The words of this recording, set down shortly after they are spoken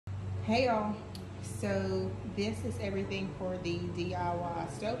Hey y'all, so this is everything for the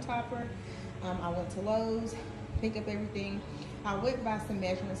DIY stove topper. I went to Lowe's, picked up everything. I went by some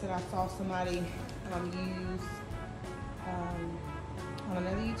measurements that I saw somebody use on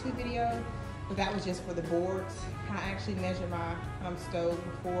another YouTube video, but that was just for the boards. I actually measured my stove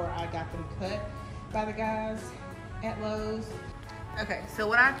before I got them cut by the guys at Lowe's. Okay, so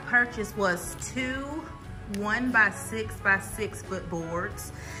what I purchased was two 1x6 by 6 foot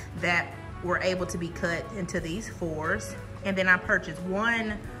boards that were able to be cut into these 4s, and then I purchased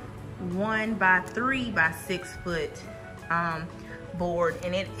one 1x3 by 6 foot board,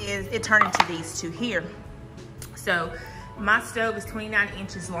 and it turned into these two here. So my stove is 29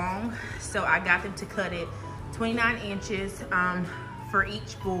 inches long, so I got them to cut it 29 inches for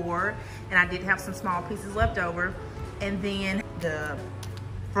each board, and I did have some small pieces left over. And then the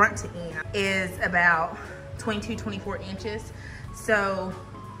front to end is about 24 inches. So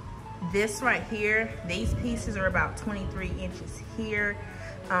this right here, these pieces are about 23 inches here.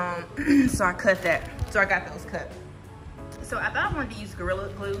 So I cut that, so I got those cut. So I thought I wanted to use Gorilla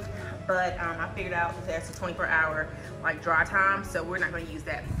Glue, but I figured out that that's a 24-hour like dry time, so we're not gonna use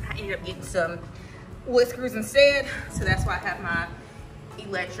that. I ended up getting some wood screws instead, so that's why I have my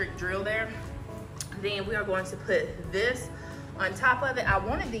electric drill there. Then we are going to put this on top of it. I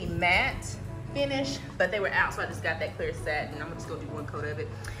wanted the matte finish, but they were out, so I just got that clear satin. I'm just gonna do one coat of it.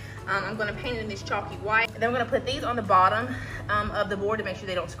 I'm gonna paint it in this chalky white. And then I'm gonna put these on the bottom of the board to make sure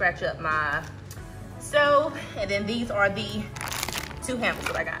they don't scratch up my stove. And then these are the two handles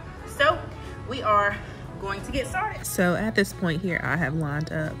that I got. So we are going to get started. So at this point here, I have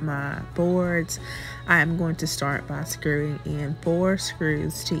lined up my boards. I am going to start by screwing in 4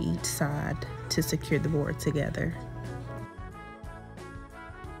 screws to each side to secure the board together.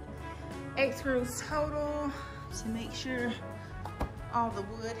 8 screws total to make sure all the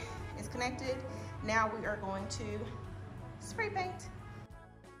wood is connected. Now we are going to spray paint.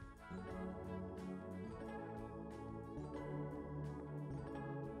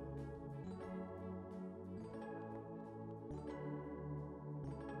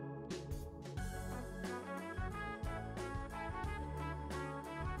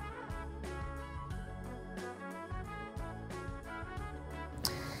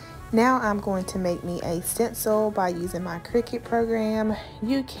 Now I'm going to make me a stencil by using my Cricut program.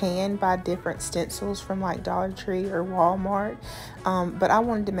 You can buy different stencils from like Dollar Tree or Walmart, but I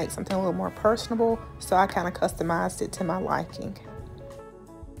wanted to make something a little more personable, so I kind of customized it to my liking.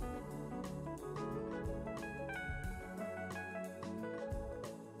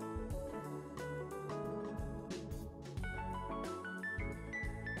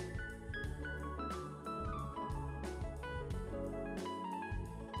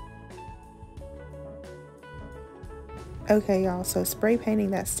 Okay y'all, so spray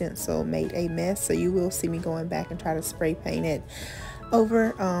painting that stencil made a mess, so you will see me going back and try to spray paint it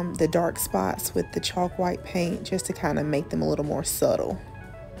over the dark spots with the chalk white paint, just to kind of make them a little more subtle.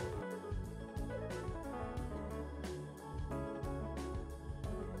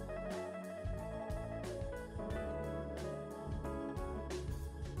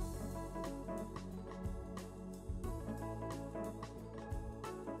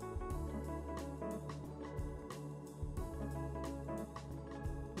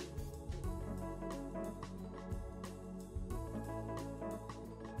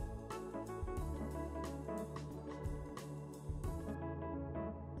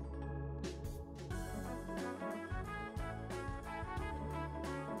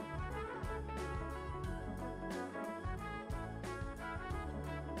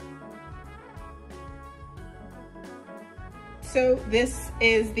 So this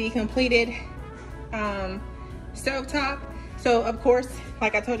is the completed stovetop. So of course,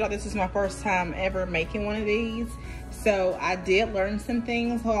 like I told y'all, this is my first time ever making one of these. So I did learn some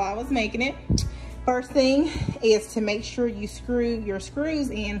things while I was making it. First thing is to make sure you screw your screws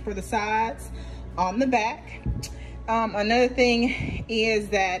in for the sides on the back. Another thing is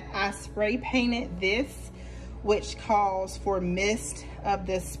that I spray painted this, which calls for mist of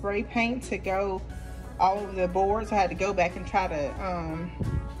the spray paint to go all over the board, so I had to go back and try to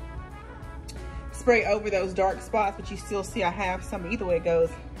spray over those dark spots, but you still see I have some. Either way it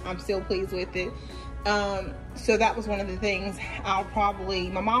goes, I'm still pleased with it. So that was one of the things I'll probably,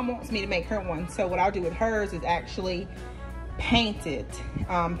 my mom wants me to make her one, so what I'll do with hers is actually paint it,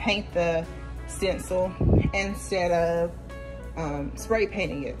 paint the stencil instead of spray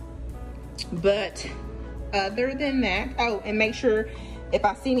painting it. But other than that, oh, and make sure if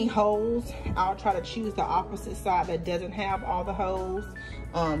I see any holes, I'll try to choose the opposite side that doesn't have all the holes,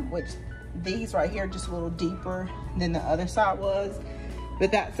 which these right here are just a little deeper than the other side was.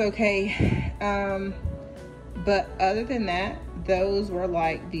 but that's okay. But other than that, those were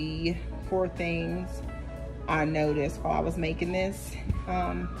like the 4 things I noticed while I was making this.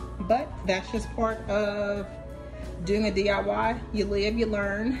 But that's just part of doing a DIY. You live, you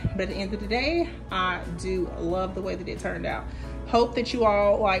learn. But at the end of the day, I do love the way that it turned out. Hope that you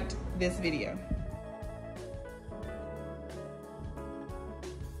all liked this video.